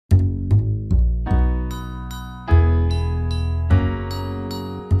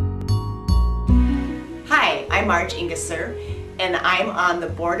Marge Engesser, and I'm on the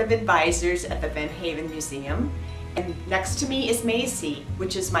Board of Advisors at the Van Haven Museum. And next to me is Maisie,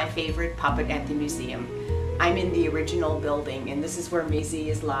 which is my favorite puppet at the museum. I'm in the original building, and this is where Maisie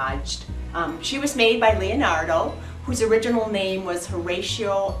is lodged. She was made by Leonardo, whose original name was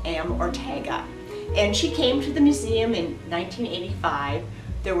Horatio M. Ortega. And she came to the museum in 1985.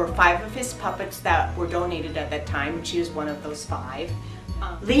 There were 5 of his puppets that were donated at that time, and she was one of those 5.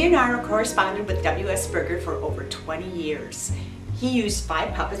 Leonardo corresponded with W.S. Burger for over 20 years. He used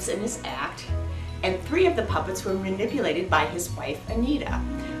 5 puppets in his act, and 3 of the puppets were manipulated by his wife, Anita.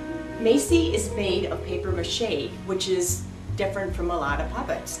 Maisie is made of paper mache, which is different from a lot of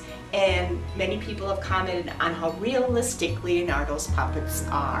puppets. And many people have commented on how realistic Leonardo's puppets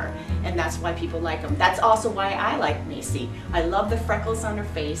are, and that's why people like them. That's also why I like Maisie. I love the freckles on her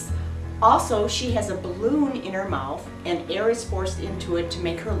face. Also, she has a balloon in her mouth, and air is forced into it to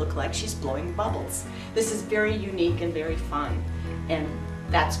make her look like she's blowing bubbles. This is very unique and very fun, and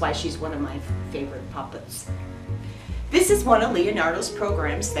that's why she's one of my favorite puppets. This is one of Leonardo's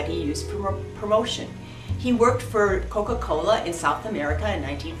programs that he used for promotion. He worked for Coca-Cola in South America in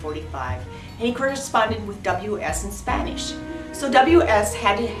 1945, and he corresponded with W.S. in Spanish. So W.S.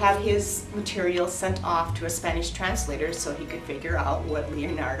 had to have his material sent off to a Spanish translator so he could figure out what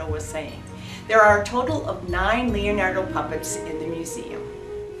Leonardo was saying. There are a total of 9 Leonardo puppets in the museum.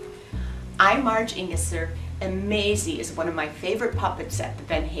 I'm Marge Engesser, and Maisie is one of my favorite puppets at the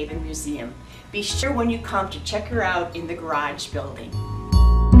Van Haven Museum. Be sure when you come to check her out in the garage building.